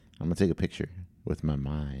I'm going to take a picture with my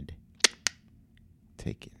mind.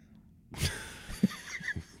 Take it.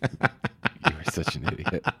 You're such an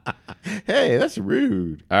idiot. Hey, that's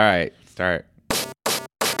rude. All right, start. To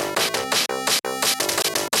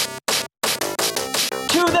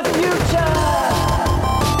the future!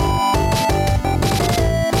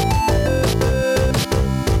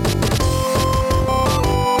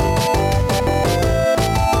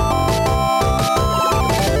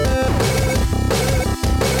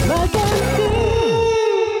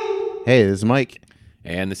 Hey, this is Mike,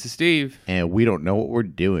 And this is Steve, and we don't know what we're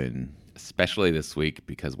doing. especially this week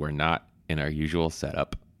because we're not in our usual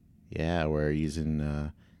setup. Yeah, we're using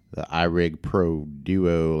the iRig Pro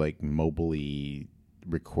Duo, like mobile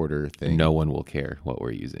recorder thing. No one will care what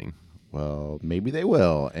we're using. Well, maybe they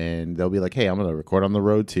will, and they'll be like, hey, I'm going to record on the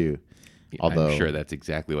road too. Although, I'm sure that's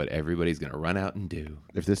exactly what everybody's going to run out and do.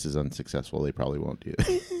 if this is unsuccessful, they probably won't do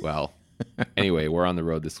it. Well, anyway, we're on the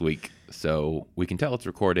road this week, so we can tell it's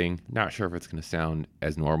recording. Not sure if it's going to sound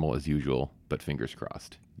as normal as usual, but fingers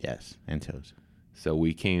crossed. Yes, and toes. So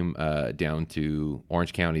we came down to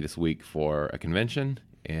Orange County this week for a convention,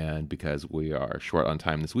 and because we are short on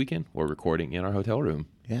time this weekend, we're recording in our hotel room.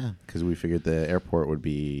 Yeah, because we figured the airport would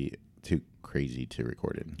be too crazy to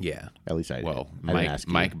record in. Yeah. At least I did. Well, I didn't ask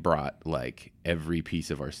you. Mike brought like every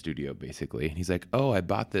piece of our studio basically. And he's like, "Oh, I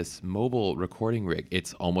bought this mobile recording rig.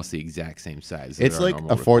 It's almost the exact same size. as It's our like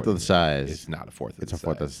normal a fourth recording of the size. rig." It's not a fourth of It's the a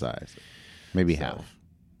fourth size. of the size. Maybe So, half.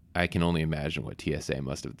 I can only imagine what TSA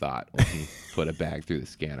must have thought when he put a bag through the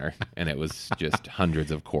scanner and it was just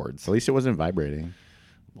hundreds of cords. At least it wasn't vibrating.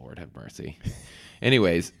 Lord have mercy.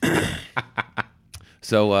 Anyways,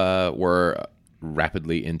 so we're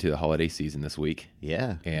rapidly into the holiday season this week.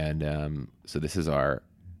 Yeah. And so this is our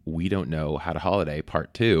We Don't Know How to Holiday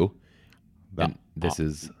Part 2. And this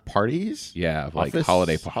is, Parties? yeah, like Office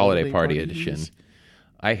holiday party parties? edition.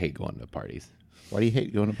 I hate going to parties. Why do you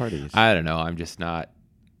hate going to parties? I don't know. I'm just not.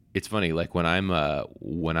 It's funny. Like when I'm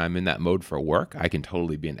in that mode for work, I can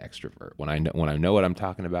totally be an extrovert. When I know what I'm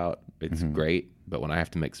talking about, it's great. But when I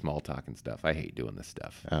have to make small talk and stuff, I hate doing this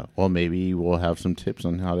stuff. Well, maybe we'll have some tips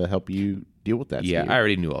on how to help you deal with that. Yeah, Steve. I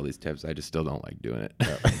already knew all these tips. I just still don't like doing it.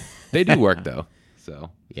 They do work though.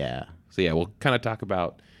 So Yeah. yeah, we'll kind of talk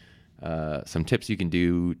about some tips you can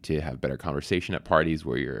do to have better conversation at parties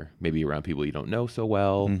where you're maybe around people you don't know so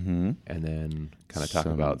well, and then kind of talk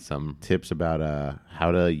about some Tips about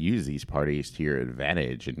how to use these parties to your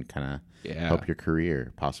advantage and kind of help your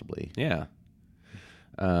career, possibly. yeah.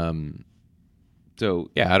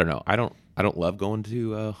 So yeah, I don't know. I don't love going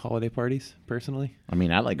to holiday parties personally. I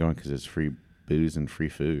mean, I like going because it's free booze and free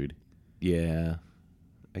food. Yeah,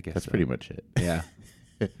 I guess That's so. pretty much it. Yeah.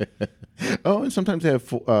 Oh, and sometimes they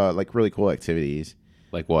have like really cool activities.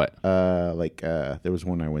 Like what? There was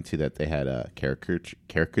one I went to that they had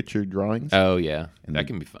caricature drawings, Oh yeah, that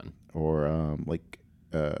can be fun. or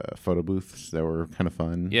photo booths that were kind of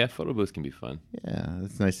fun. Yeah, photo booths can be fun. Yeah,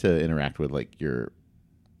 it's nice to interact with like your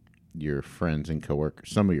friends and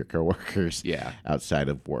coworkers, some of your coworkers. Yeah. outside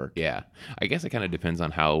of work. Yeah, I guess it kind of depends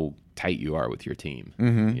on how tight you are with your team.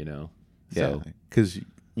 Mhm. You know. Yeah, So because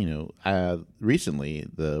recently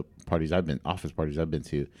the office parties I've been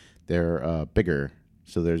to, they're bigger,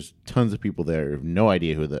 so there's tons of people there who have no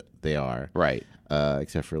idea who they are, right.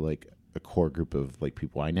 except for like a core group of like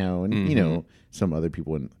people I know, and some other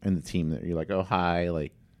people in the team that you're like, oh hi,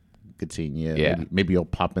 like good seeing you. Yeah. Maybe you'll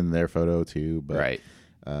pop in their photo too, but Right.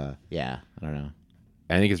 yeah, I don't know.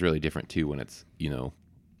 I think it's really different too when it's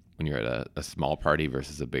when you're at a small party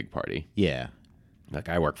versus a big party. Yeah, Like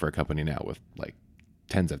I work for a company now with like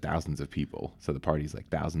tens of thousands of people, so the party's like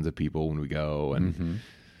thousands of people when we go, and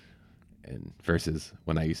versus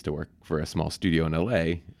when I used to work for a small studio in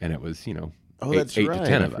LA, and it was that's eight right. to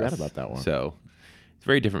 10 I of forgot us. about that one. So it's a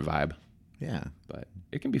very different vibe, yeah, but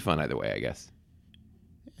it can be fun either way, I guess.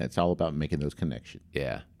 it's all about making those connections.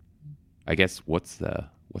 Yeah, I guess what's the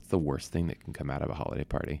worst thing that can come out of a holiday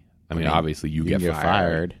party? I mean, obviously you can get get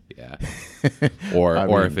fired. Yeah. Or I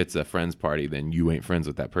or mean- if it's a friend's party, then you ain't friends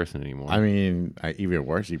with that person anymore. I mean, even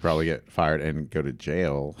worse, you probably get fired and go to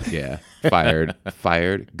jail. Yeah.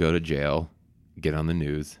 Fired, go to jail, get on the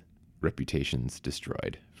news, reputations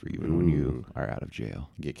destroyed for even when you are out of jail.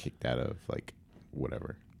 Get kicked out of like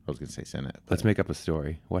whatever. I was gonna say Senate. But, Let's make up a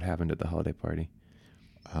story. What happened at the holiday party?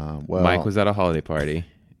 well, Mike was at a holiday party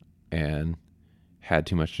and had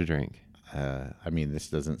too much to drink. I mean, this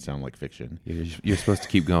doesn't sound like fiction. You're supposed to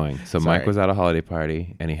keep going. So Mike Sorry. was at a holiday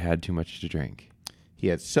party and he had too much to drink. He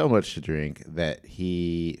had so much to drink that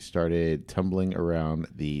he started tumbling around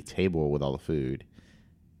the table with all the food.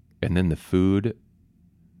 And then the food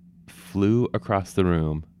flew across the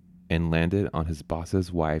room and landed on his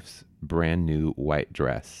boss's wife's brand new white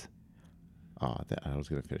dress. Oh, I was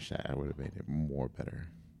going to finish that. I would have made it more better.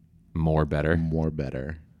 More better? More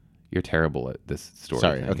better. You're terrible at this story.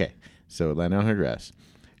 Sorry. thing. Okay. So it landed on her dress.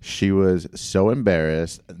 She was so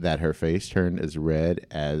embarrassed that her face turned as red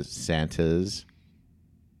as Santa's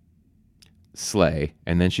sleigh,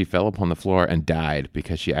 and then she fell upon the floor and died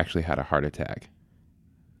because she actually had a heart attack.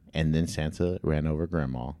 And then Santa ran over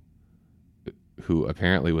Grandma. Who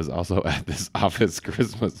apparently was also at this office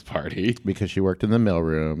Christmas party. Because she worked in the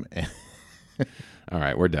mailroom. All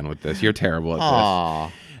right, we're done with this. You're terrible at Aww.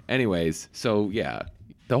 this. Anyways, so yeah,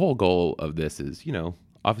 the whole goal of this is,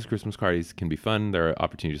 office Christmas parties can be fun. They're an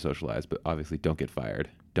opportunity to socialize, but obviously don't get fired.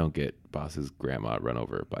 Don't get boss's grandma run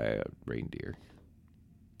over by a reindeer.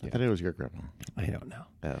 I thought it was your grandma. I don't know.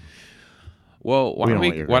 Oh. Well, why don't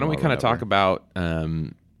we grandma kind run of talk over. about,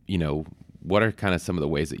 what are kind of some of the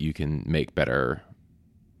ways that you can make better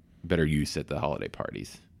use at the holiday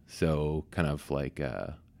parties? So kind of like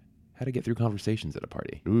how to get through conversations at a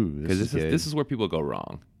party. Ooh, Because this is this is where people go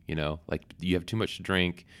wrong. Like you have too much to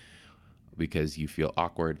drink because you feel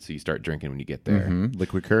awkward, so you start drinking when you get there.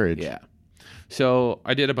 Liquid courage. Yeah. So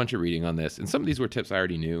I did a bunch of reading on this, and some of these were tips I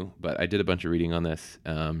already knew, but I did a bunch of reading on this.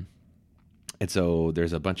 And so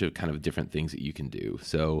there's a bunch of kind of different things that you can do.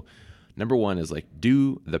 So number one is like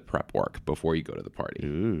do the prep work before you go to the party.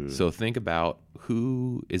 Ooh. So think about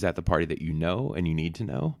who is at the party that you know and you need to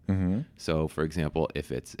know. So for example,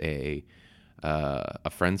 if it's a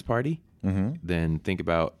friend's party, then think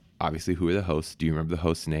about obviously who are the hosts. Do you remember the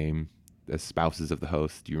host's name? The spouses of the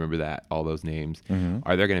host. Do you remember that? All those names.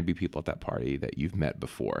 Are there going to be people at that party that you've met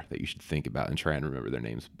before that you should think about and try and remember their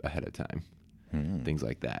names ahead of time? Things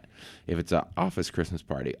like that. If it's an office Christmas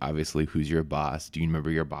party, obviously who's your boss? Do you remember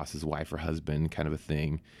your boss's wife or husband? Kind of a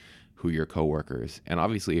thing. Who are your coworkers? And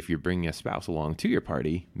obviously if you're bringing a spouse along to your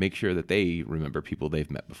party, make sure that they remember people they've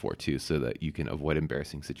met before too, so that you can avoid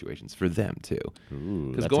embarrassing situations for them too.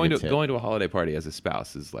 Because going to a holiday party as a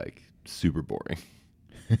spouse is like super boring.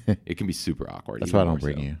 It can be super awkward. That's even why I don't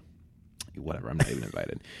more bring you. Whatever, I'm not even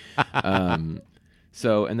invited.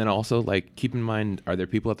 So, and then also like keep in mind, are there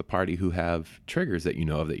people at the party who have triggers that you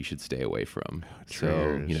know of that you should stay away from?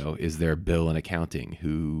 Triggers. So, is there Bill in accounting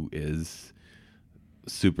who is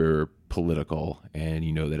super political, and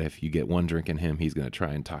you know that if you get one drink in him, he's going to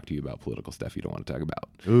try and talk to you about political stuff you don't want to talk about.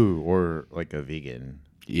 Ooh, or like a vegan.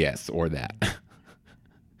 Yes, or that.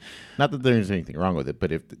 Not that there's anything wrong with it,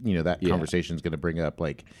 but if that Yeah. conversation is going to bring up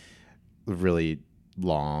like really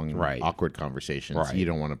long, Right. awkward conversations, Right. you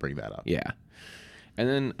don't want to bring that up. Yeah.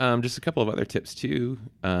 And then just a couple of other tips too.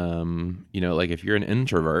 Like if you're an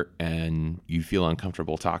introvert and you feel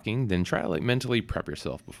uncomfortable talking, then try to like mentally prep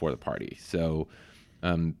yourself before the party. So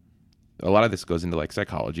a lot of this goes into like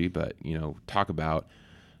psychology, but talk about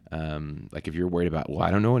like if you're worried about, well, I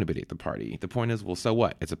don't know anybody at the party. The point is, well, so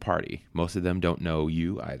what? It's a party. Most of them don't know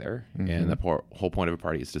you either. And the whole point of a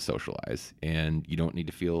party is to socialize. And you don't need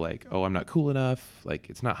to feel like, oh, I'm not cool enough. Like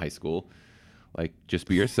it's not high school. Like just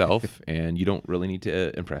be yourself and you don't really need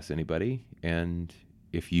to impress anybody. And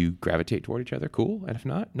if you gravitate toward each other, cool. And if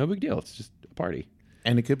not, no big deal. It's just a party.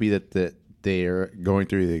 And it could be that they're going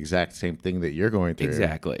through the exact same thing that you're going through.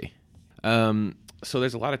 Exactly. So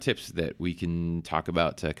there's a lot of tips that we can talk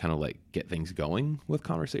about to kind of like get things going with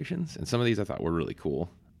conversations. And some of these I thought were really cool.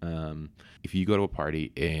 If you go to a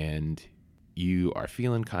party and you are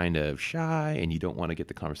feeling kind of shy and you don't want to get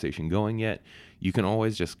the conversation going yet, you can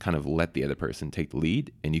always just kind of let the other person take the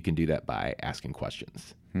lead. And you can do that by asking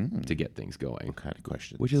questions to get things going. What kind of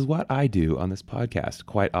questions? Which is what I do on this podcast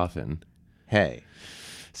quite often. Hey.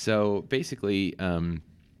 So basically,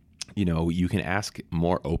 you can ask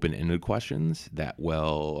more open-ended questions that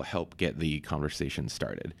will help get the conversation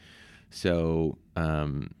started. So,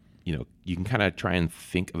 you can kind of try and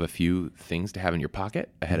think of a few things to have in your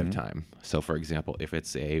pocket ahead of time. So, for example, if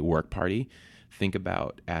it's a work party, think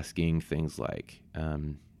about asking things like,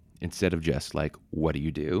 instead of just like, what do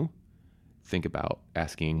you do? Think about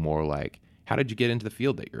asking more like, how did you get into the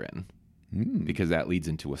field that you're in? Because that leads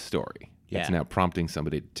into a story. Yeah. It's now prompting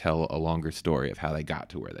somebody to tell a longer story of how they got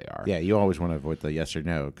to where they are. Yeah, you always want to avoid the yes or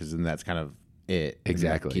no because then that's kind of it.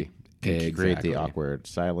 Exactly. Create the Exactly. awkward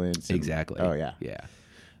silence. and- Exactly. Oh, yeah. Yeah.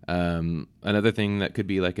 Another thing that could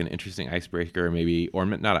be like an interesting icebreaker, maybe, or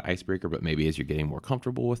not an icebreaker, but maybe as you're getting more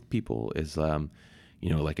comfortable with people is,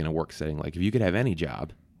 like in a work setting, like if you could have any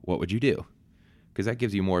job, what would you do? Because that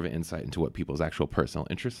gives you more of an insight into what people's actual personal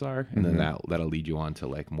interests are. And then that'll lead you on to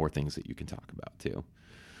like more things that you can talk about too.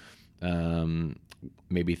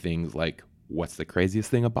 Maybe things like, what's the craziest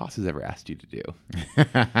thing a boss has ever asked you to do?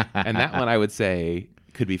 And that one I would say,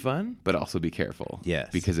 could be fun, but also be careful. Yes.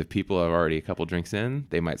 Because if people are already a couple drinks in,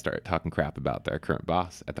 they might start talking crap about their current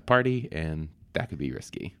boss at the party, and that could be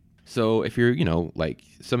risky. So if you're, like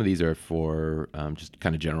some of these are for just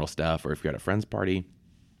kind of general stuff, or if you're at a friend's party,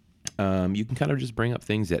 you can kind of just bring up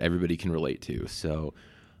things that everybody can relate to. So,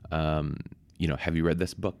 have you read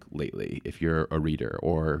this book lately if you're a reader,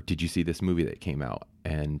 or did you see this movie that came out?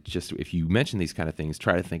 And just if you mention these kind of things,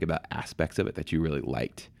 try to think about aspects of it that you really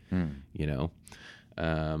liked,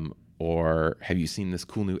 or have you seen this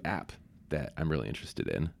cool new app that I'm really interested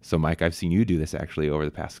in? So Mike, I've seen you do this actually over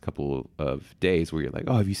the past couple of days where you're like,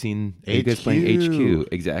 oh, have you seen you guys playing HQ?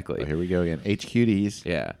 Exactly. Oh, here we go again. HQDs.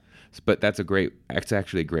 Yeah. But that's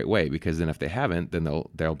actually a great way, because then if they haven't, then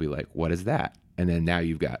they'll be like, what is that? And then now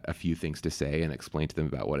you've got a few things to say and explain to them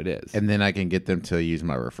about what it is. And then I can get them to use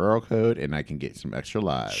my referral code, and I can get some extra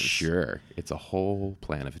lives. Sure. It's a whole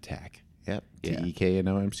plan of attack. Yep. Yeah.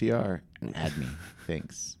 TEKNOMCR. Add me.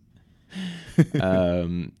 Thanks.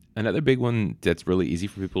 Another big one that's really easy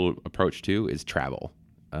for people to approach too is travel.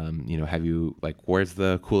 Have you, like, where's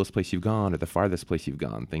the coolest place you've gone or the farthest place you've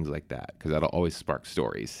gone? Things like that, because that'll always spark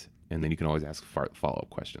stories. And then you can always ask follow-up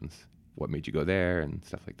questions. What made you go there and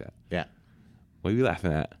stuff like that. Yeah. What are you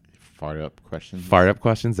laughing at? Fart up questions. Fart up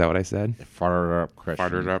questions? Is that what I said? Farted up questions.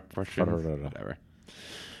 Farted up questions? Farted up. Whatever.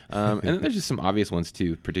 And then there's just some obvious ones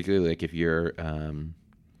too, particularly like if you're,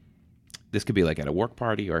 this could be like at a work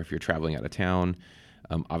party or if you're traveling out of town.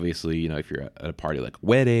 Obviously, if you're at a party like a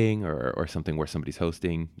wedding or something where somebody's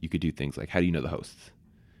hosting, you could do things like, how do you know the hosts?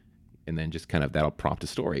 And then just kind of that'll prompt a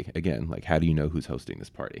story again, like, how do you know who's hosting this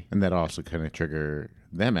party? And that also kind of trigger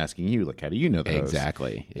them asking you, like, how do you know the host?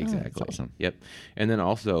 Exactly. That's awesome. Yep. And then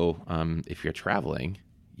also, if you're traveling,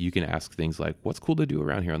 you can ask things like, what's cool to do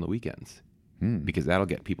around here on the weekends? Because that'll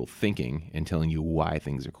get people thinking and telling you why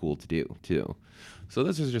things are cool to do too. So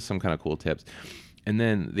those are just some kind of cool tips. And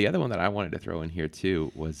then the other one that I wanted to throw in here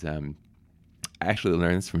too was, I actually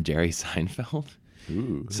learned this from Jerry Seinfeld.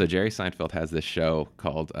 Ooh. So Jerry Seinfeld has this show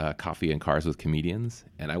called Coffee and Cars with Comedians,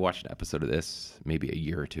 and I watched an episode of this maybe a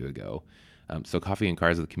year or two ago. So Coffee and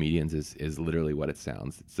Cars with Comedians is literally what it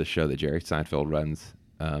sounds. It's the show that Jerry Seinfeld runs.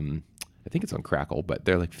 I think it's on Crackle, but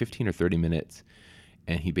they're like 15 or 30 minutes,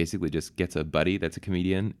 and he basically just gets a buddy that's a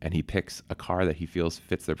comedian, and he picks a car that he feels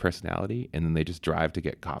fits their personality, and then they just drive to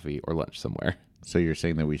get coffee or lunch somewhere. So you're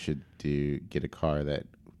saying that we should get a car that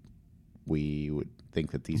we would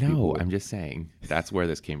think that these people No, would... I'm just saying that's where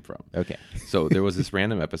this came from. Okay. So there was this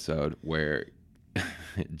random episode where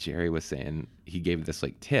Jerry was saying he gave this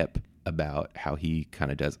like tip about how he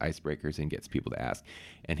kind of does icebreakers and gets people to ask.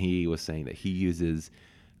 And he was saying that he uses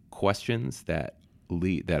questions that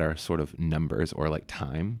are sort of numbers or like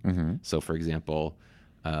time. Mm-hmm. So for example,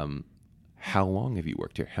 how long have you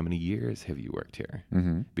worked here? How many years have you worked here?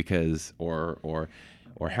 Mm-hmm. Because, or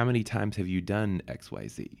how many times have you done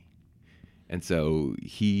XYZ? And so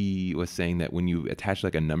he was saying that when you attach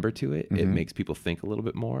like a number to it, it makes people think a little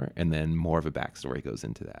bit more, and then more of a backstory goes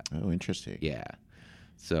into that. Oh, interesting. Yeah.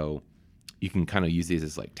 So you can kind of use these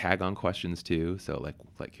as like tag on questions too. So like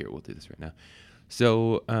here, we'll do this right now.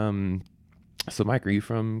 So, so Mike, are you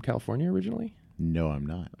from California originally? No, I'm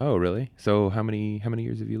not. Oh, really? So how many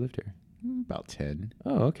years have you lived here? About 10.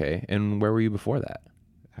 Oh, okay. And where were you before that?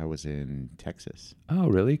 I was in Texas. Oh,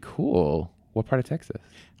 really? Cool. What part of Texas?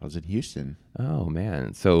 I was in Houston. Oh,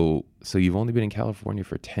 man. So you've only been in California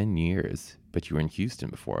for 10 years, but you were in Houston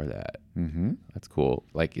before that. Mm-hmm. That's cool.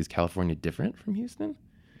 Like, is California different from Houston?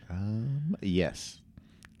 Yes.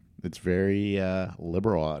 It's very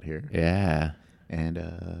liberal out here. Yeah. And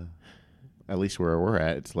at least where we're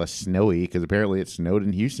at, it's less snowy, because apparently it snowed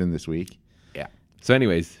in Houston this week. Yeah. So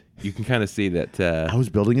anyways, you can kind of see that. I was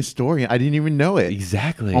building a story. I didn't even know it.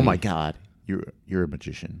 Exactly. Oh, my God. You're a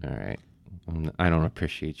magician. All right. I don't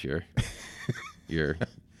appreciate your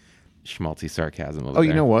schmaltzy sarcasm over Oh, there.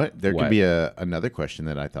 you know what? There What? could be another question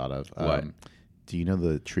that I thought of. What? Do you know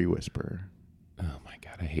the tree whisperer? Oh, my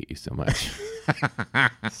God. I hate you so much.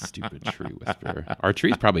 Stupid tree whisperer. Our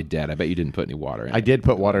tree's probably dead. I bet you didn't put any water in it. I did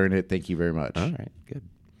put water in it. Thank you very much. All right. Good.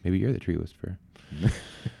 Maybe you're the tree whisperer.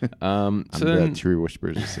 I'm So the then, tree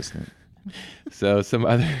whisperer's assistant. so some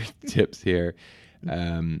other tips here.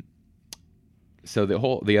 So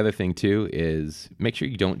the other thing too is make sure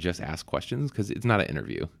you don't just ask questions, because it's not an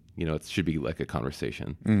interview. It should be like a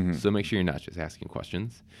conversation. Mm-hmm. So make sure you're not just asking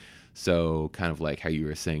questions. So kind of like how you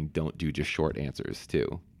were saying, don't do just short answers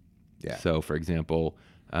too. Yeah. So for example,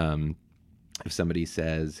 if somebody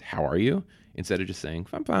says, "How are you?" instead of just saying,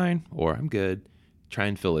 "I'm fine" or "I'm good," try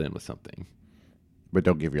and fill it in with something. But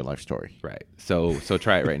don't give your life story. Right. So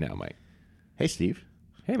try it right now, Mike. Hey, Steve.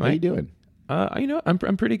 Hey, Mike. How you doing?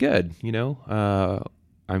 I'm pretty good.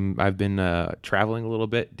 I've been traveling a little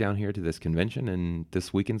bit down here to this convention, and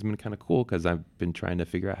this weekend's been kind of cool because I've been trying to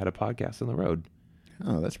figure out how to podcast on the road.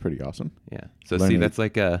 Oh, that's pretty awesome. Yeah. So Learning. see, that's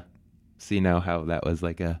like see now how that was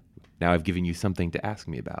like now I've given you something to ask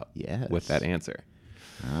me about. Yes. With that answer.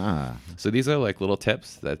 Ah, So these are like little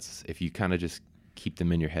tips. That's if you kind of just keep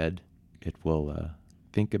them in your head, it will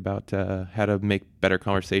think about how to make better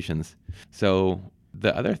conversations. So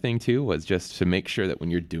the other thing too was just to make sure that when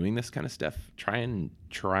you're doing this kind of stuff, try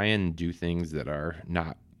and do things that are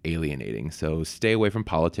not alienating. So stay away from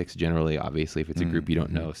politics generally, obviously, if it's a group you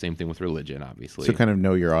don't know. Same thing with religion, obviously. so kind of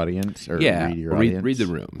know your audience, or read your audience. Read the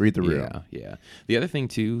room. Read the room. Yeah. The other thing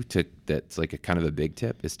too, that's like a kind of a big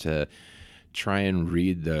tip is to try and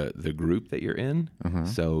read the group that you're in.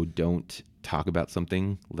 So don't talk about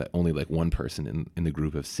something that only like one person in the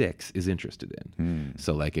group of 6 is interested in.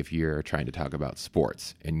 So like if you're trying to talk about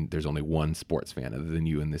sports and there's only one sports fan other than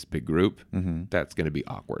you in this big group, that's going to be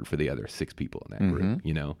awkward for the other 6 people in that group,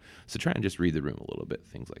 you know? So try and just read the room a little bit,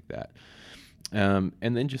 things like that. And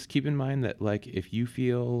then just keep in mind that like if you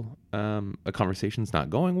feel a conversation's not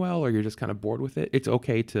going well or you're just kind of bored with it, it's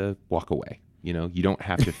okay to walk away. You know, you don't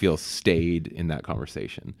have to feel stayed in that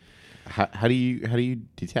conversation. How do you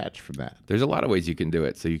detach from that? There's a lot of ways you can do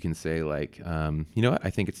it. So you can say like, you know what,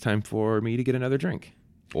 I think it's time for me to get another drink,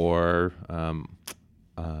 or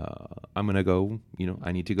I'm gonna go. You know,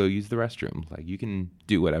 I need to go use the restroom. Like you can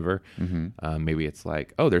do whatever. Maybe it's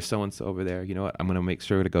like, oh, there's so and so over there. You know what, I'm gonna make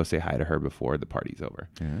sure to go say hi to her before the party's over.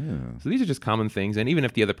 So these are just common things. And even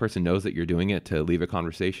if the other person knows that you're doing it to leave a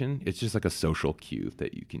conversation, it's just like a social cue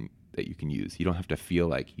that you can use. You don't have to feel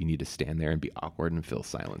like you need to stand there and be awkward and fill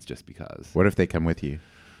silence just because. What if they come with you?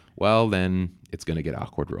 Well, then it's going to get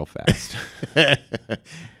awkward real fast.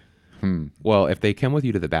 Well, if they come with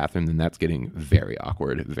you to the bathroom, then that's getting very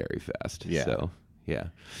awkward very fast. Yeah. So, yeah.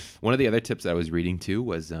 One of the other tips I was reading too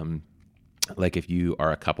was like if you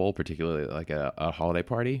are a couple, particularly like a holiday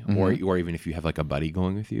party, or even if you have like a buddy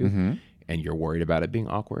going with you and you're worried about it being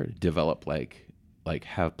awkward, develop like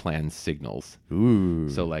have planned signals. Ooh.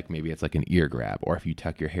 So like maybe it's like an ear grab, or if you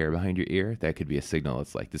tuck your hair behind your ear, that could be a signal.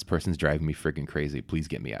 It's like, this person's driving me freaking crazy. Please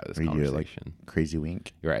get me out of this Or you do, conversation. like, crazy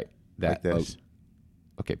wink. Right. That Like this.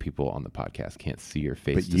 Okay, people on the podcast can't see your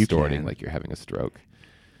face But you distorting can. like you're having a stroke.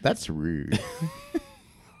 That's rude.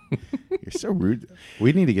 You're so rude.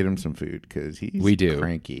 We need to get him some food because he's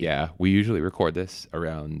cranky. Yeah, we usually record this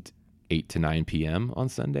around 8 to 9 p.m. on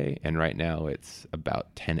Sunday, and right now it's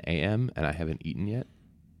about 10 a.m. and I haven't eaten yet,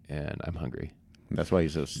 and I'm hungry. That's why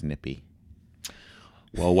he's so snippy.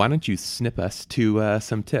 Well, why don't you snip us to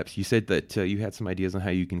some tips? You said that you had some ideas on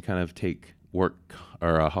how you can kind of take work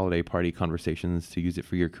or holiday party conversations to use it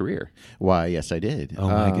for your career. Why, yes, I did. Oh,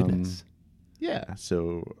 my goodness. Yeah.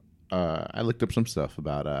 So I looked up some stuff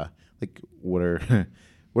about like what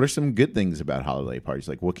are some good things about holiday parties?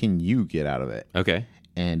 Like what can you get out of it? Okay.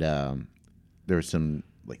 And there were some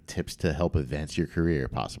like tips to help advance your career,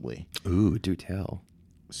 possibly. Ooh, do tell.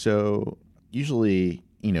 So usually,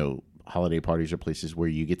 you know, holiday parties are places where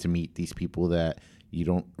you get to meet these people that you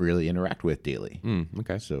don't really interact with daily.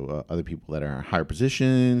 Okay. So other people that are in higher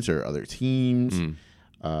positions or other teams.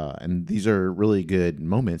 And these are really good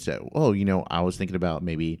moments that, oh, you know, I was thinking about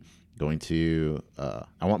maybe going to,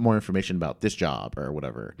 I want more information about this job or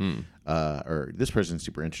whatever. Or this person's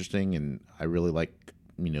super interesting and I really like,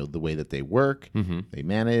 you know, the way that they work, they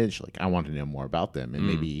manage. Like, I want to know more about them. And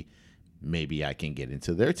maybe I can get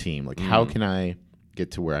into their team. Like, how can I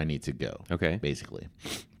get to where I need to go? Okay. Basically.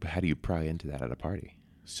 But how do you pry into that at a party?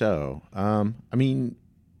 So, I mean,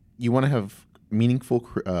 you want to have meaningful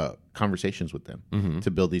conversations with them to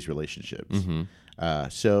build these relationships.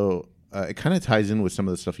 So it kind of ties in with some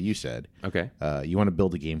of the stuff you said. Okay. You want to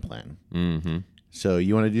build a game plan. So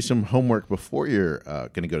you want to do some homework before you're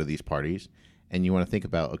going to go to these parties, and you want to think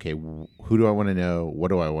about, okay, who do I want to know? What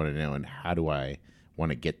do I want to know? And how do I want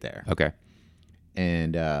to get there? Okay.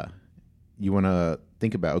 And you want to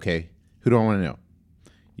think about, okay, who do I want to know?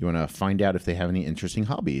 You want to find out if they have any interesting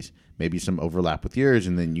hobbies, maybe some overlap with yours,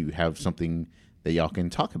 and then you have something that y'all can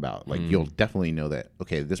talk about. Like, you'll definitely know that,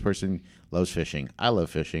 okay, this person loves fishing. I love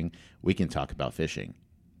fishing. We can talk about fishing.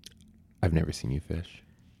 I've never seen you fish.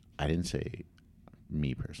 I didn't say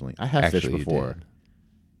me personally. I have Actually, fished you before. did.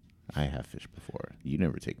 I have fished before. You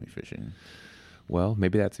never take me fishing. Well,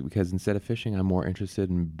 maybe that's because instead of fishing, I'm more interested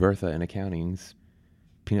in Bertha and accounting's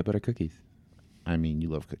peanut butter cookies. I mean, you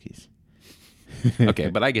love cookies. Okay,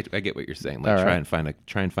 but I get what you're saying. Like, All try right.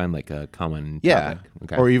 and find like a common Yeah. topic.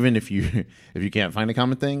 Okay. Or even if you can't find a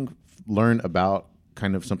common thing, learn about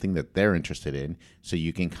kind of something that they're interested in, so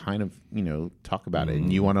you can kind of, talk about it,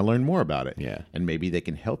 and you want to learn more about it. Yeah. And maybe they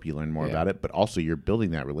can help you learn more Yeah. about it, but also you're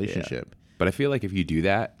building that relationship. But I feel like if you do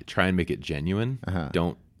that, try and make it genuine. Uh-huh.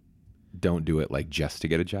 Don't do it like just to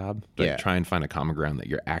get a job. Like Yeah. try and find a common ground that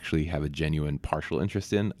you actually have a genuine partial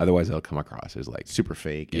interest in. Otherwise, it'll come across as like Super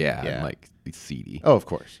fake. and- and like seedy. Oh, of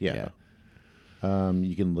course. Yeah.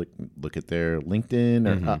 You can look at their LinkedIn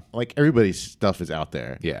or like everybody's stuff is out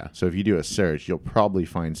there. Yeah. So if you do a search, you'll probably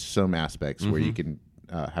find some aspects where you can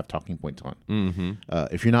have talking points on. Mm-hmm.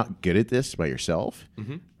 If you're not good at this by yourself,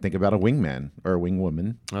 think about a wingman or a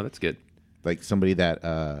wingwoman, Oh, that's good. like somebody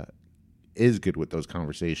that is good with those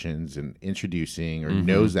conversations and introducing or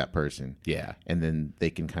knows that person. Yeah. And then they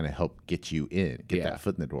can kind of help get you in, get Yeah. that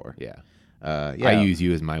foot in the door. Yeah. Yeah. I use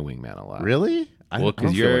you as my wingman a lot. Really? I Well, don't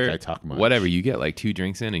because feel you're like I talk much. whatever. You get like 2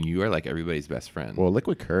 drinks in, and you are like everybody's best friend. Well,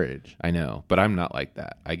 Liquid Courage. I know, but I'm not like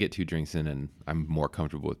that. I get 2 drinks in, and I'm more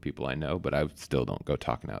comfortable with people I know. But I still don't go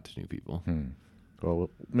talking out to new people. Well,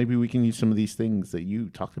 maybe we can use some of these things that you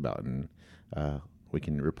talked about, and we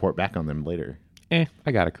can report back on them later.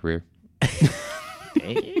 I got a career.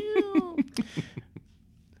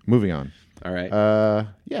 Moving on. All right.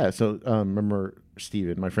 Yeah. So remember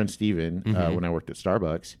Steven, my friend Steven, when I worked at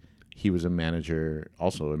Starbucks, he was a manager,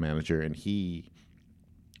 and he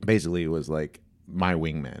basically was like my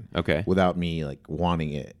wingman. Okay. Without me like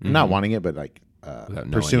wanting it, not wanting it, but like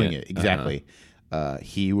knowing pursuing it. it. Exactly.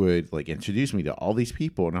 He would like introduce me to all these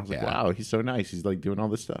people, and I was like, Yeah. wow, he's so nice. He's like doing all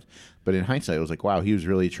this stuff. But in hindsight, it was like, wow, he was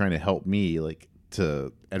really trying to help me like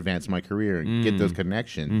to advance my career and get those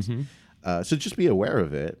connections. So just be aware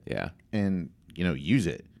of it Yeah. and, use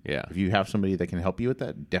it. Yeah. If you have somebody that can help you with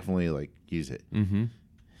that, definitely like use it. Mm-hmm.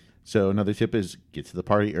 So another tip is get to the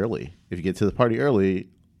party early. If you get to the party early,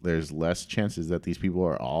 there's less chances that these people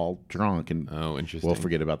are all drunk and Oh, interesting. will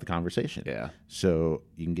forget about the conversation. Yeah. So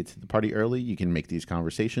you can get to the party early. You can make these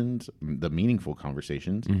conversations, the meaningful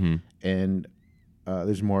conversations, and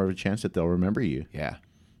there's more of a chance that they'll remember you. Yeah.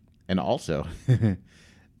 And also,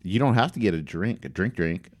 you don't have to get a drink,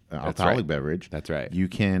 alcoholic right. beverage. That's right. You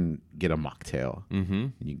can get a mocktail. Mm-hmm.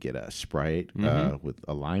 You get a Sprite with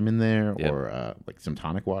a lime in there, Yep. or like some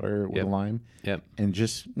tonic water with Yep. a lime, Yep. and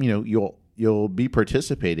just you'll be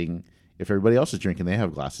participating. If everybody else is drinking, they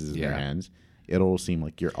have glasses in their Yeah. hands. It'll seem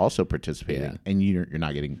like you're also participating, Yeah. and you're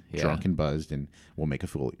not getting Yeah. drunk and buzzed, and will make a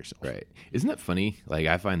fool of yourself. Right. Isn't that funny? Like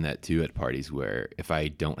I find that too at parties where if I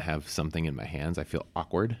don't have something in my hands, I feel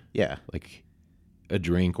awkward. Yeah. Like a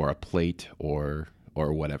drink or a plate or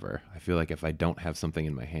whatever. I feel like if I don't have something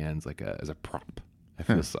in my hands, like as a prop, I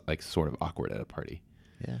feel like sort of awkward at a party.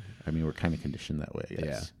 Yeah. I mean, we're kind of conditioned that way. I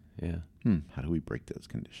guess. Yeah. How do we break those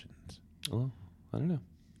conditions? Well, I don't know.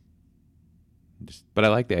 Just But I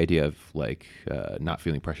like the idea of like not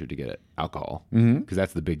feeling pressured to get alcohol because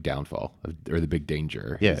that's the big downfall or the big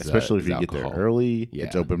danger. yeah, is, especially if is you get there alcohol. early. Yeah.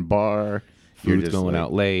 It's open bar. Food's going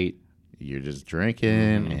out late. You're just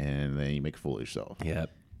drinking, and then you make a fool of yourself. Yep.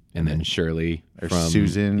 And then Shirley Or from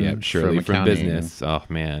Susan Yep, Shirley from from accounting. business. Oh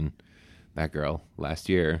man, that girl last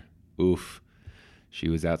year. Oof. She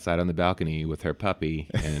was outside on the balcony with her puppy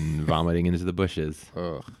and vomiting into the bushes.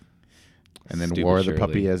 Ugh. And then Stupid wore the Shirley.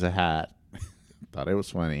 puppy as a hat. Thought it was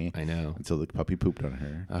funny I know. until the puppy pooped on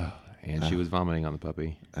her. Oh, and she was vomiting on the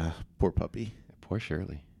puppy. Poor puppy. Poor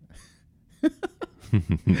Shirley.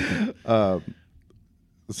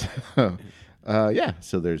 So,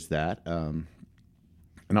 so there's that.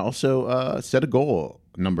 And also set a goal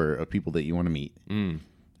number of people that you want to meet.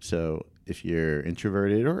 So if you're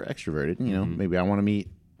introverted or extroverted, maybe I want to meet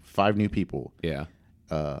 5 new people. Yeah.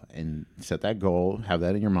 And set that goal, have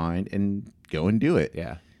that in your mind, and go and do it.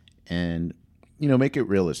 Yeah. And make it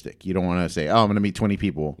realistic. You don't want to say, "Oh, I'm going to meet 20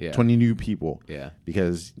 people, Yeah. 20 new people." Yeah.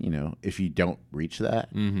 Because if you don't reach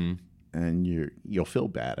that, Mm-hmm. and you'll feel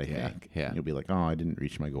bad. I Yeah, think. yeah. You'll be like, "Oh, I didn't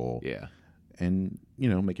reach my goal." Yeah. And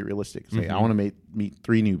make it realistic. Say, I want to meet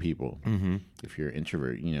 3 new people. Mm-hmm. If you're an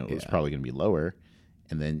introvert, it's Yeah. probably going to be lower.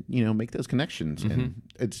 And then make those connections, and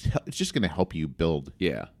it's just going to help you build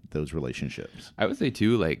Yeah. those relationships. I would say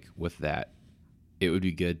too, like with that, it would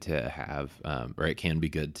be good to have, or it can be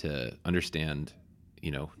good to understand,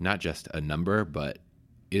 not just a number, but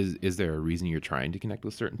is there a reason you're trying to connect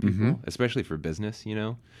with certain people, especially for business?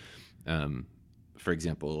 For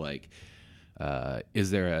example, like,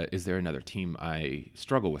 is there another team I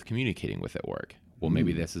struggle with communicating with at work? Well,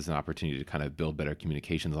 maybe this is an opportunity to kind of build better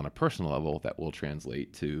communications on a personal level that will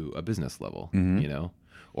translate to a business level,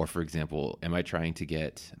 Or for example, am I trying to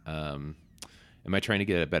get am I trying to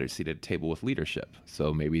get a better seat at a table with leadership?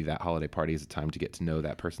 So maybe that holiday party is a time to get to know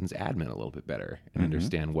that person's admin a little bit better and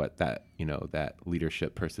understand what that, that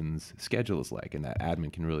leadership person's schedule is like. And that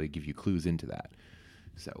admin can really give you clues into that.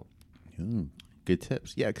 So good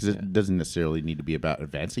tips. Yeah, because it doesn't necessarily need to be about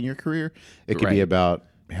advancing your career. It could be about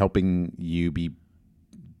helping you be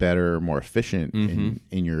better, more efficient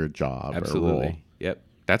in your job or role. Yep.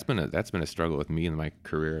 That's been a struggle with me in my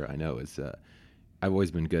career. I know is I've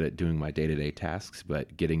always been good at doing my day-to-day tasks,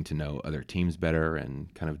 but getting to know other teams better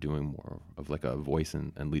and kind of doing more of like a voice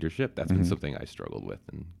and leadership, that's been something I struggled with.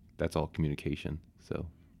 And that's all communication. So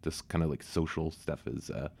this kind of like social stuff is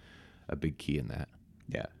a big key in that.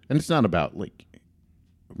 Yeah. And it's not about like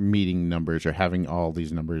meeting numbers or having all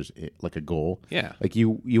these numbers like a goal. Yeah. Like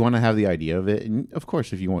you want to have the idea of it. And of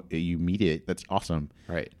course, if you meet it, that's awesome.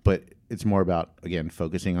 Right. But it's more about, again,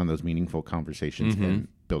 focusing on those meaningful conversations and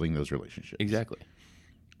building those relationships. Exactly.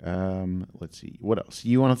 Let's see. What else?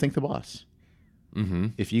 You want to thank the boss.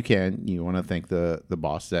 If you can, you want to thank the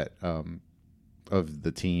boss that of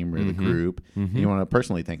the team or the group. And you want to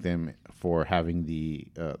personally thank them for having the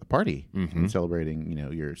party and celebrating,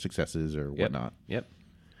 your successes or whatnot. Yep.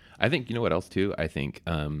 I think, what else too? I think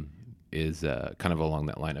is kind of along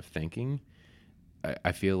that line of thinking.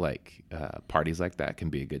 I feel like parties like that can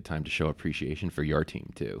be a good time to show appreciation for your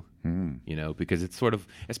team too. Because it's sort of,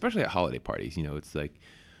 especially at holiday parties, it's like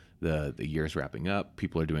the year's wrapping up.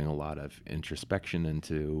 People are doing a lot of introspection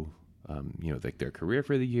into, like their career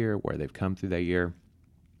for the year, where they've come through that year.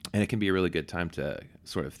 And it can be a really good time to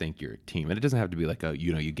sort of thank your team. And it doesn't have to be like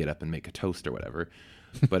you get up and make a toast or whatever.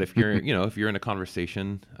 But if you're, if you're in a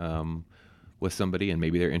conversation with somebody and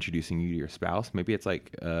maybe they're introducing you to your spouse, maybe it's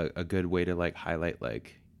like a good way to like highlight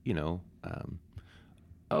like,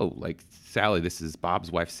 like Sally, this is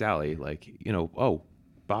Bob's wife, Sally. Like,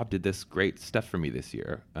 Bob did this great stuff for me this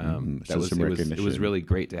year. It was really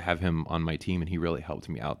great to have him on my team, and he really helped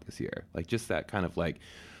me out this year. Like just that kind of like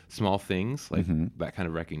small things, like that kind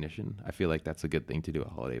of recognition. I feel like that's a good thing to do at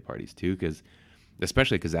holiday parties too,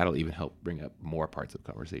 especially because that'll even help bring up more parts of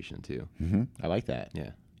conversation too. I like that.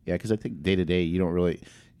 Yeah. Yeah, because I think day to day you don't really,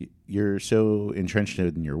 you're so entrenched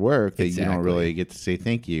in your work that you don't really get to say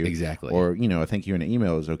thank you. Exactly. Or, a thank you in an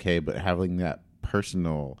email is okay, but having that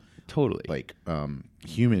personal, totally, like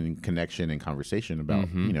human connection and conversation about,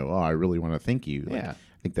 I really want to thank you. Like, yeah.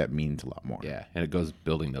 I think that means a lot more. Yeah, and it goes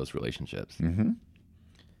building those relationships. You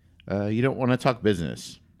don't want to talk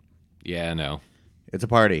business. Yeah, no. It's a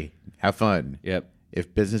party. Have fun. Yep.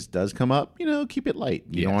 If business does come up, keep it light.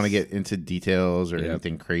 You don't want to get into details or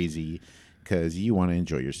anything crazy because you want to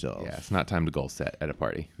enjoy yourself. Yeah, it's not time to goal set at a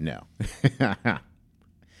party. No.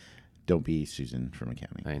 Don't be Susan from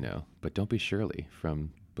accounting. I know, but don't be Shirley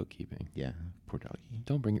from bookkeeping. Yeah, poor doggy.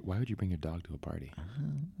 Don't bring it. Why would you bring your dog to a party?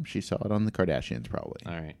 She saw it on the Kardashians, probably.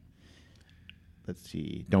 All right. Let's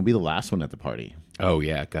see. Don't be the last one at the party. Oh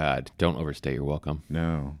yeah, God! Don't overstay your welcome.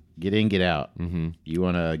 No. Get in, get out. You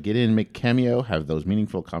want to get in, make cameo, have those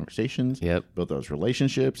meaningful conversations. Yep. Build those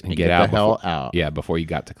relationships, and get the out hell out. Yeah, before you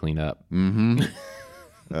got to clean up. We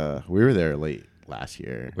were there late last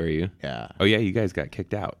year. Were you? Yeah. Oh yeah, you guys got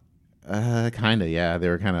kicked out. Kind of, yeah. They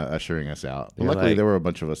were kind of ushering us out. But They were luckily, like- there were a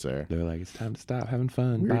bunch of us there. They were like, "It's time to stop having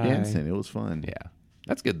fun." We were Bye." dancing. It was fun. Yeah,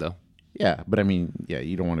 that's good though. Yeah, but I mean, yeah,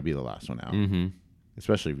 you don't want to be the last one out.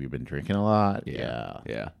 Especially if you've been drinking a lot.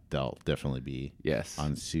 Yeah. They'll definitely be Yes.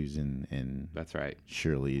 on Susan and That's right.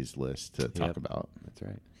 Shirley's list to talk about. That's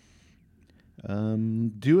right.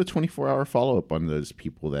 Do a 24-hour follow-up on those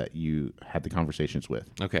people that you had the conversations with.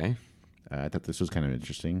 Okay. I thought this was kind of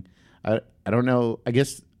interesting. I don't know. I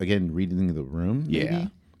guess, again, reading the room, maybe. Yeah.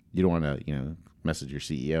 You don't want to, message your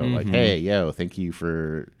CEO like, hey, yo, thank you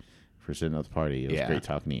for sitting at the party. It was great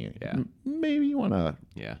talking to you. Yeah. Maybe you want to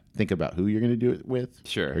Yeah. think about who you're going to do it with.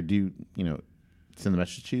 Sure. Or send the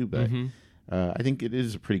message to. But I think it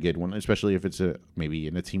is a pretty good one, especially if it's maybe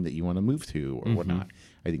in a team that you want to move to or whatnot.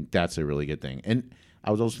 I think that's a really good thing. And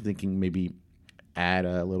I was also thinking maybe add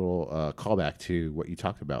a little callback to what you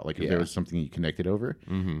talked about. Like if there was something you connected over,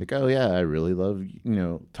 like, oh yeah, I really love,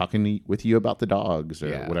 talking with you about the dogs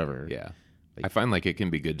or whatever. Yeah. I find like it can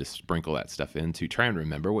be good to sprinkle that stuff in to try and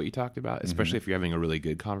remember what you talked about, especially if you're having a really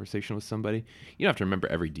good conversation with somebody. You don't have to remember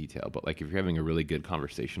every detail, but like if you're having a really good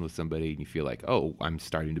conversation with somebody and you feel like, oh, I'm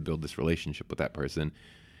starting to build this relationship with that person,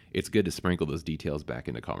 it's good to sprinkle those details back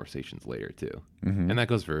into conversations later too. And that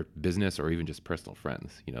goes for business or even just personal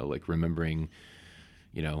friends, like remembering,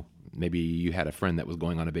 maybe you had a friend that was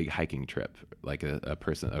going on a big hiking trip, like a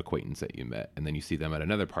acquaintance that you met, and then you see them at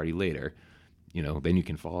another party later. then you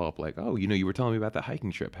can follow up like, oh, you were telling me about that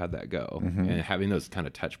hiking trip. How'd that go? And having those kind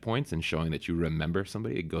of touch points and showing that you remember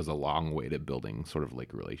somebody, it goes a long way to building sort of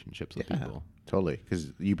like relationships with people. Totally.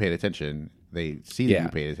 Because you paid attention. They see that you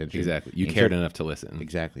paid attention. Exactly. You cared enough to listen.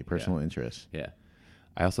 Exactly. Personal interest. Yeah.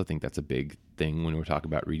 I also think that's a big thing when we're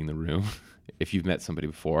talking about reading the room. If you've met somebody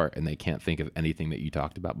before and they can't think of anything that you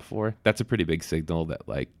talked about before, that's a pretty big signal that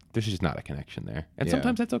like there's just not a connection there. And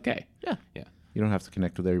sometimes that's okay. Yeah. Yeah. You don't have to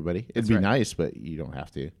connect with everybody. It'd be nice, but you don't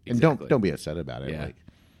have to. And Exactly. don't be upset about it. Yeah. Like,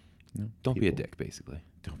 Don't be a dick, basically.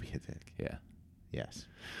 Don't be a dick. Yeah. Yes.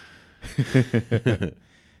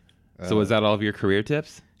 So was that all of your career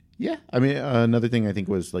tips? Yeah. I mean, another thing I think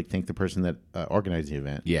was like thank the person that organized the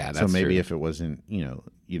event. Yeah, So that's maybe true. if it wasn't,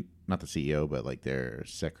 not the CEO, but like their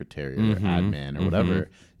secretary or admin or whatever,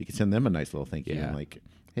 you could send them a nice little thank you. Yeah. And like,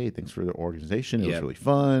 hey, thanks for the organization. It was Yep. really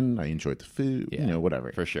fun. I enjoyed the food. Yeah.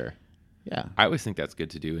 Whatever. For sure. Yeah. I always think that's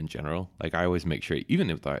good to do in general. Like I always make sure, even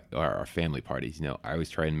with our family parties, I always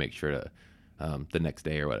try and make sure to the next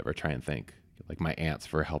day or whatever, try and thank like my aunts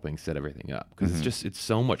for helping set everything up because it's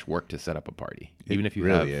so much work to set up a party. Even if you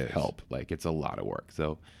really have is. help, like it's a lot of work.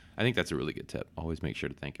 So I think that's a really good tip. Always make sure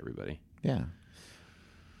to thank everybody. Yeah.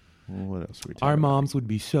 Well, what else were we Our talking moms would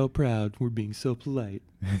be so proud. We're being so polite.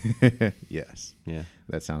 about? Yes. Yeah.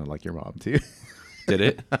 That sounded like your mom too. Did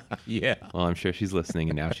it? Yeah. Well, I'm sure she's listening,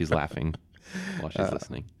 and now she's laughing while she's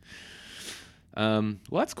listening. Well,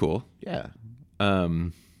 that's cool. Yeah.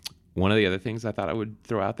 One of the other things I thought I would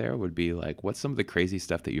throw out there would be like, what's some of the crazy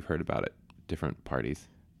stuff that you've heard about at different parties?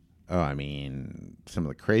 Oh, I mean, some of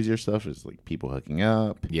the crazier stuff is like people hooking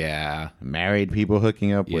up, Yeah. married people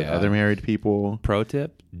hooking up with Yeah. other married people. Pro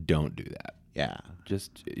tip, don't do that. Yeah.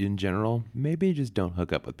 Just in general, maybe just don't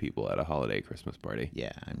hook up with people at a holiday Christmas party,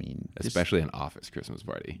 Yeah. I mean, especially an office Christmas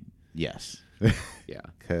party. yes. Yeah.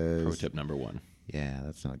 Because Pro tip number one. yeah,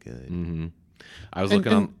 that's not good. Mm-hmm. I was And-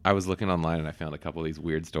 looking online and I found a couple of these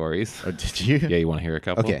weird stories. Oh, did you? Yeah, you want to hear a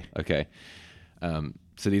couple? Okay. Okay.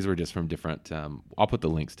 So these were just from different. I'll put the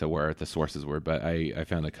links to where the sources were, but I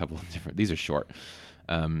found a couple of different. These are short.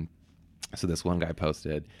 So this one guy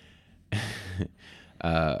posted.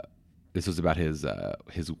 This was about his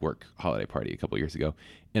work holiday party a couple years ago.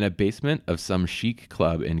 In a basement of some chic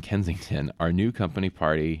club in Kensington, our company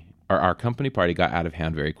party got out of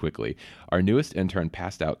hand very quickly. Our newest intern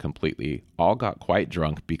passed out completely. All got quite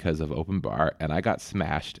drunk because of open bar, and I got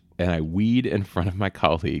smashed. And I weed in front of my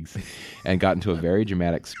colleagues, and got into a very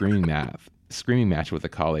dramatic screaming match with a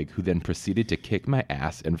colleague, who then proceeded to kick my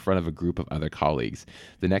ass in front of a group of other colleagues.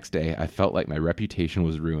 The next day, I felt like my reputation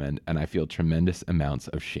was ruined, and I feel tremendous amounts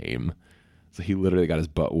of shame. So he literally got his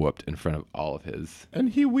butt whooped in front of all of his. And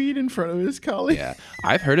he weed in front of his colleague. Yeah,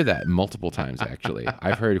 I've heard of that multiple times, actually.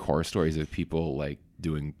 I've heard horror stories of people like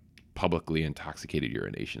doing publicly intoxicated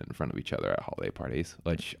urination in front of each other at holiday parties,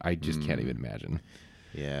 which I just can't even imagine.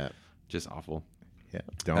 Yeah. Just awful. Yeah.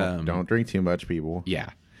 Don't drink too much, people. Yeah.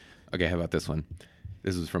 Okay, how about this one?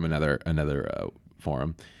 This is from another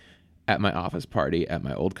forum. At my office party at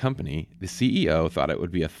my old company, the CEO thought it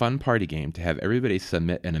would be a fun party game to have everybody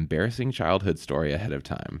submit an embarrassing childhood story ahead of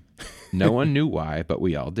time. No one knew why, but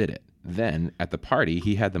we all did it. Then, at the party,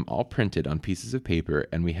 he had them all printed on pieces of paper,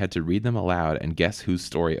 and we had to read them aloud and guess whose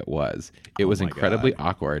story it was. It was my incredibly God.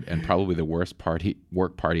 awkward and probably the worst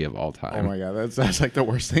work party of all Oh time. my God. That sounds like the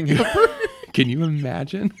worst thing ever. Can you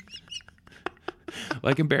imagine?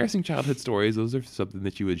 Like embarrassing childhood stories, those are something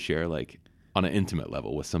that you would share like on an intimate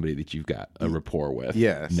level with somebody that you've got a rapport with.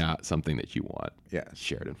 Yes. Not something that you want Yes.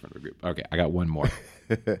 shared in front of a group. Okay, I got one more.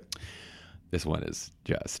 This one is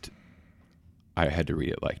just, I had to read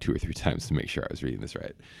it like 2 or 3 times to make sure I was reading this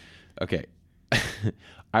right. Okay.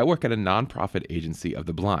 I work at a nonprofit agency of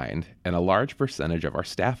the blind, and a large percentage of our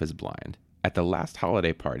staff is blind. At the last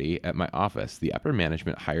holiday party at my office, the upper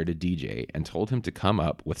management hired a DJ and told him to come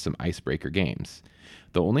up with some icebreaker games.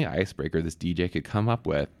 The only icebreaker this DJ could come up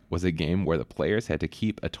with was a game where the players had to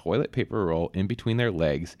keep a toilet paper roll in between their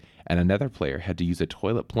legs, and another player had to use a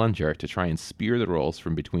toilet plunger to try and spear the rolls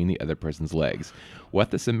from between the other person's legs. What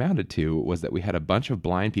this amounted to was that we had a bunch of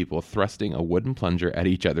blind people thrusting a wooden plunger at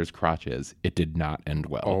each other's crotches. It did not end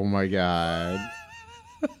well. Oh my God.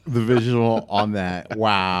 The visual on that.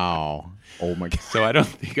 Wow. Oh my God. So I don't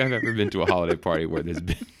think I've ever been to a holiday party where there's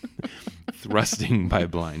been thrusting by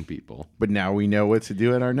blind people. But now we know what to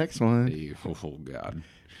do at our next one. Oh God.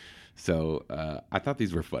 So I thought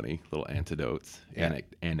these were funny little anecdotes. Yeah.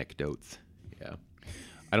 Anecdotes. Yeah.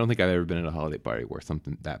 I don't think I've ever been at a holiday party where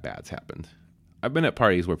something that bad's happened. I've been at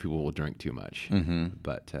parties where people will drink too much,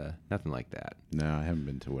 but nothing like that. No, I haven't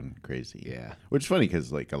been to one crazy. Yeah. Which is funny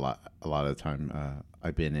because like a lot of the time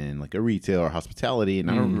I've been in like a retail or hospitality, and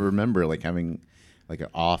I don't remember like having like an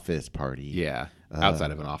office party. Yeah,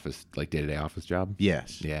 outside of an office, like day-to-day office job.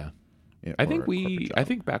 Yes. Yeah. Yeah, I or think a corporate job. I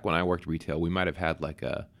think back when I worked retail, we might have had like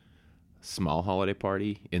a small holiday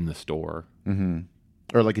party in the store.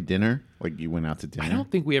 Or like a dinner, like you went out to dinner. I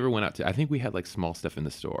don't think we ever went out to. I think we had like small stuff in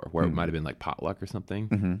the store where it might have been like potluck or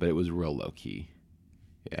something, but it was real low key.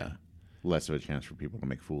 Yeah. Less of a chance for people to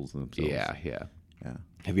make fools of themselves. Yeah. Yeah. Yeah.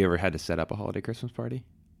 Have you ever had to set up a holiday Christmas party,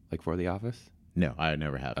 like for the office? No, I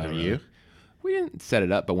never have. Have really? you? We didn't set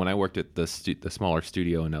it up, but when I worked at the smaller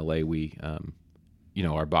studio in LA, we,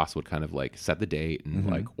 our boss would kind of like set the date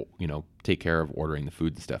and like, take care of ordering the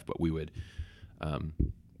food and stuff. But we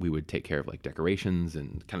would take care of like decorations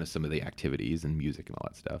and kind of some of the activities and music and all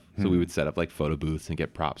that stuff. So we would set up like photo booths and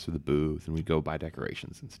get props for the booth, and we'd go buy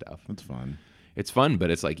decorations and stuff. That's fun. It's fun,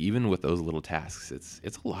 but it's like even with those little tasks, it's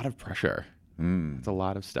a lot of pressure. It's a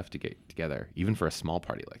lot of stuff to get together, even for a small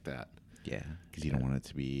party like that. Yeah, because you don't want it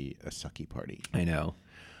to be a sucky party. I know.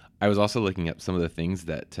 I was also looking up some of the things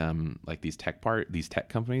that like these tech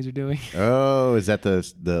companies are doing. Oh, is that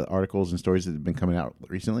the articles and stories that have been coming out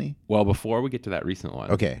recently? Well, before we get to that recent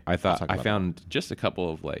one, Okay, I let's thought talk I about found just a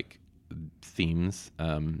couple of like themes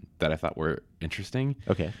that I thought were interesting.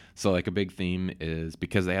 Okay. So like a big theme is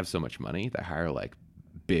because they have so much money, they hire like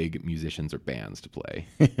big musicians or bands to play.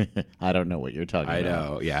 I don't know what you're talking I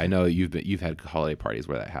about. know. Yeah, I know you've had holiday parties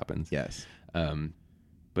where that happens. Yes.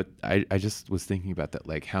 But I just was thinking about that,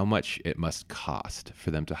 like how much it must cost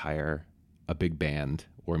for them to hire a big band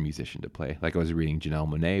or musician to play. Like I was reading Janelle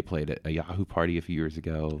Monáe played at a Yahoo party a few years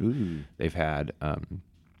ago. Ooh. They've had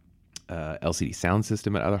LCD Sound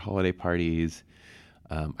System at other holiday parties.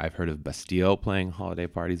 I've heard of Bastille playing holiday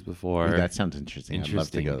parties before. Ooh, that sounds interesting. I'd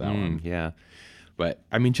love to go that one. Yeah. But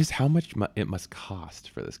I mean, just how much it must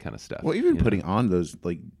cost for this kind of stuff. Well, even putting on those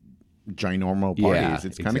like ginormal parties,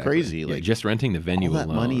 it's kind of crazy. Yeah, Like just renting the venue all that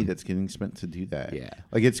alone. money that's getting spent to do that. Yeah.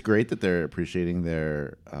 Like it's great that they're appreciating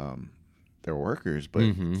their workers, but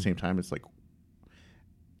at the same time, it's like,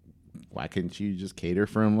 why couldn't you just cater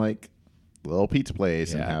from like a little pizza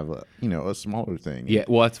place and have a smaller thing? Yeah,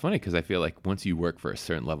 well, it's funny because I feel like once you work for a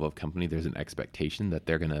certain level of company, there's an expectation that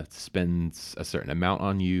they're going to spend a certain amount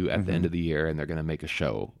on you at the end of the year, and they're going to make a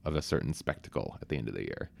show of a certain spectacle at the end of the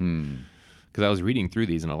year. Because I was reading through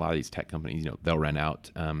these, and a lot of these tech companies, they'll rent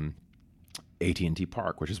out AT&T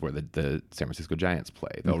Park, which is where the San Francisco Giants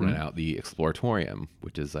play. They'll rent out the Exploratorium,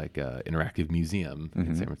 which is like an interactive museum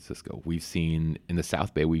in San Francisco. We've seen in the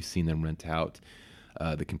South Bay, we've seen them rent out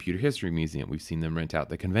the Computer History Museum. We've seen them rent out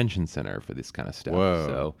the Convention Center for this kind of stuff.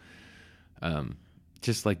 Whoa. So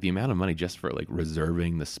just like the amount of money just for like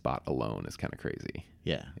reserving the spot alone is kind of crazy.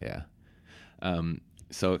 Yeah. Yeah.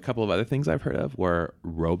 So a couple of other things I've heard of were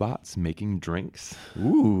robots making drinks.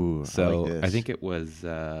 Ooh. So I, like this. I think it was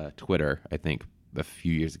Twitter. I think a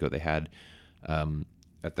few years ago they had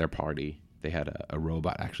at their party they had a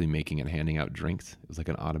robot actually making and handing out drinks. It was like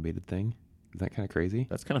an automated thing. Isn't that kind of crazy?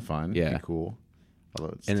 That's kind of fun. Yeah. And cool.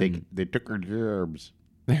 Although they took our gerbs.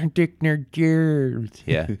 They're taking their gerbs.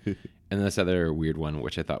 Yeah. And this other weird one,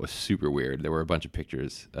 which I thought was super weird. There were a bunch of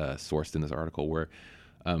pictures sourced in this article where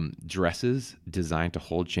dresses designed to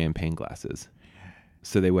hold champagne glasses.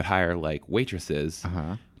 So they would hire like waitresses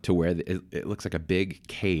to wear it looks like a big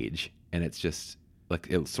cage, and it's just like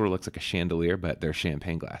it sort of looks like a chandelier, but they're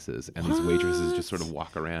champagne glasses, and these waitresses just sort of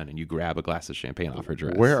walk around, and you grab a glass of champagne off her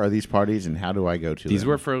dress. Where are these parties, and how do I go to These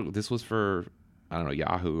them? this was for I don't know,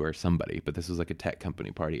 Yahoo or somebody, but this was like a tech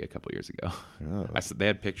company party a couple years ago. Oh. They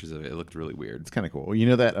had pictures of it. It looked really weird. It's kind of cool. Well, you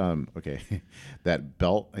know that that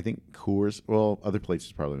belt. I think Coors. Well, other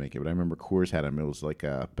places probably make it, but I remember Coors had them. It was like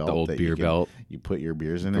a belt, The old that beer belt. You put your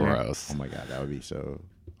beers in there. Gross. Oh my god, that would be so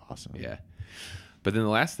awesome. Yeah. But then the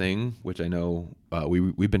last thing, which I know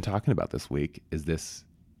we've been talking about this week, is this.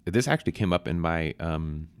 This actually came up in my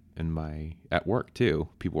at work too.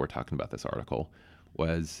 People were talking about this article.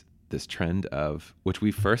 Was this trend of which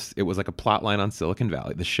it was like a plot line on Silicon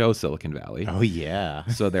Valley, the show Silicon Valley. Oh yeah.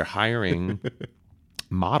 So they're hiring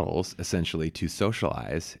models essentially to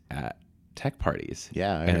socialize at tech parties.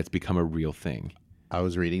 Yeah, and it's become a real thing. I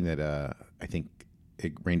was reading that I think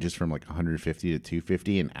it ranges from like 150 to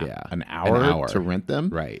 250 an hour to rent them.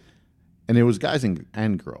 Right. And it was guys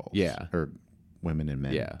and girls. Yeah. Or women and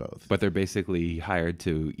men both. But they're basically hired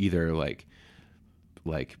to either like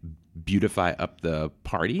beautify up the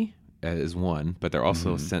party as one, but they're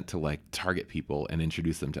also sent to like target people and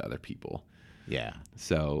introduce them to other people. Yeah.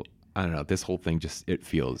 So I don't know. This whole thing it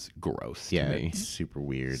feels gross Yeah, to me. it's super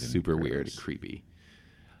weird. And Super weird and gross. creepy.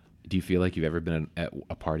 Do you feel like you've ever been at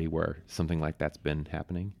a party where something like that's been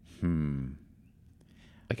happening?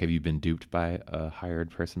 Like, have you been duped by a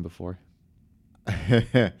hired person before?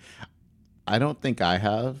 I don't think I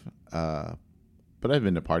have, but I've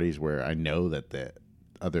been to parties where I know that there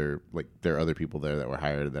are other people there that were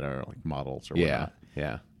hired that are like models or Yeah, whatnot.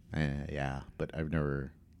 yeah. Yeah, but I've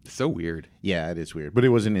never. It's so weird. Yeah, it is weird, but it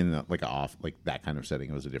wasn't in like that kind of setting.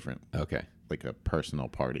 It was a different, Okay. like a personal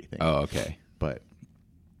party thing. Oh, okay. But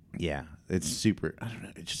yeah, it's super. I don't know.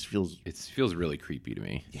 It just feels. It feels really creepy to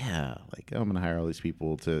me. Yeah, like I'm gonna hire all these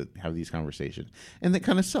people to have these conversations, and that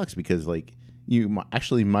kind of sucks because like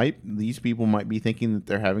these people might be thinking that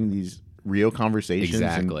they're having these real conversations,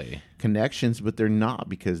 Exactly. and connections, but they're not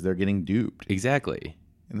because they're getting duped, Exactly.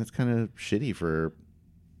 and that's kind of shitty for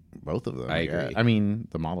both of them. I guess. agree. I mean,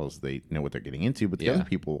 the models, they know what they're getting into, but the Yeah. other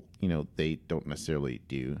people, they don't necessarily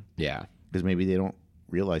do, Yeah. because maybe they don't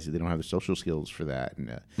realize that they don't have the social skills for that,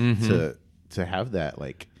 and Mm-hmm. to have that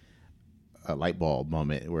like a light bulb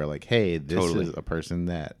moment where like, hey, this Totally. is a person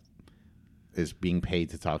that is being paid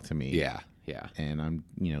to talk to me, Yeah. Yeah. and I'm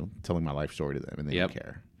telling my life story to them, and they Yep. don't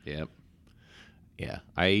care. Yep. Yeah.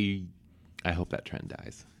 I hope that trend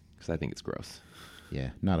dies because I think it's gross. Yeah,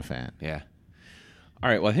 not a fan. Yeah. All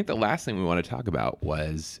right. Well, I think the last thing we want to talk about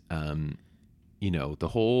was, the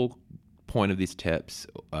whole point of these tips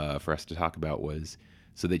for us to talk about was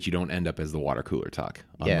so that you don't end up as the water cooler talk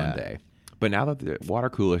on Yeah. Monday. But now that the water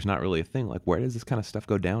cooler is not really a thing, like where does this kind of stuff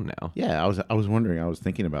go down now? Yeah, I was wondering. I was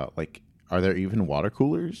thinking about like, are there even water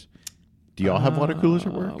coolers? Do y'all have water coolers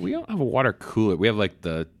at work? We don't have a water cooler. We have like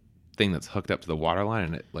the thing that's hooked up to the water line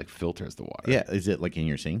and it like filters the water. Yeah, is it like in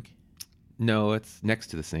your sink? No, it's next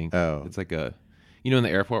to the sink. Oh. It's like in the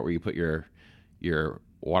airport where you put your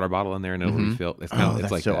water bottle in there and it'll refill. It's kind of That's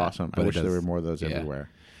it's like so that, awesome. I but it wish there does- were more of those yeah. everywhere.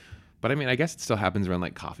 But I mean, I guess it still happens around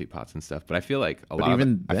like coffee pots and stuff. But I feel like I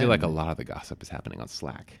even feel like a then- lot of the gossip is happening on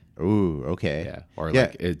Slack. Ooh, okay. Yeah, or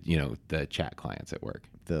Yeah. like the chat clients at work.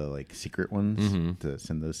 The like secret ones to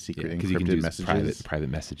send those secret Because you can encrypted do messages. private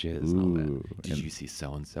messages. And all that. Ooh, Did and- you see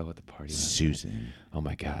so and so at the party? last night? Susan, Oh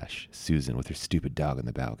my gosh, Susan with her stupid dog in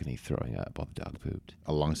the balcony throwing up while the dog pooped.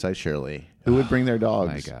 alongside Shirley, who would bring their Oh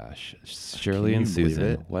my dogs. gosh, Shirley Can and you believe Susan,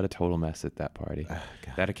 it? what a total mess at that party. God.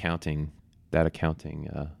 That accounting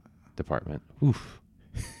department. Oof.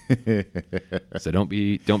 So don't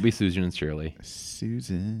be Susan and Shirley.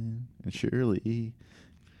 Susan and Shirley,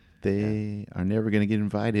 they are never going to get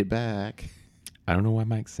invited back. I don't know why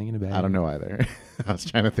Mike's singing about it. I don't know either. I was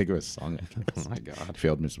trying to think of a song. Oh my god,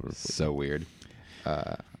 Failed miserably. so weird.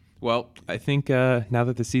 Well, I think now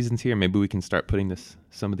that the season's here, maybe we can start putting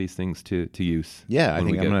some of these things to use. Yeah, I when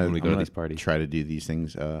think we I'm go to these parties. Try to do these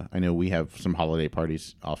things. I know we have some holiday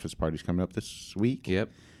parties, office parties coming up this week. Yep.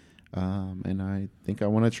 And I think I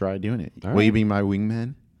want to try doing it. All Will you right. be my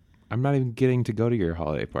wingman? I'm not even getting to go to your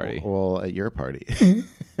holiday party. Well, at your party.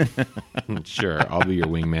 Sure, I'll be your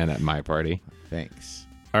wingman at my party. Thanks.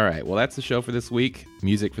 All right, well, that's the show for this week.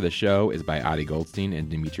 Music for the show is by Adi Goldstein and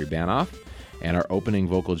Dmitry Banoff. And our opening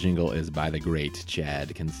vocal jingle is by the great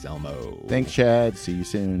Chad Conselmo. Thanks, Chad. See you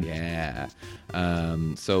soon. Yeah.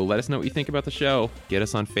 So let us know what you think about the show. Get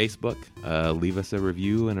us on Facebook. Leave us a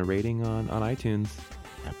review and a rating on iTunes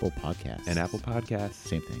Apple Podcasts. and Apple Podcasts.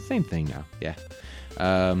 Same thing. Same thing now. Yeah.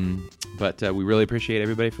 But we really appreciate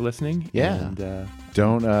everybody for listening. Yeah. And,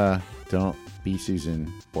 Don't be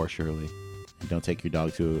Susan. or Shirley. Don't take your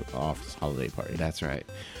dog to an office holiday party. That's right.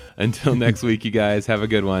 Until next week, you guys, have a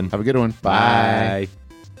good one. Have a good one. Bye. Bye.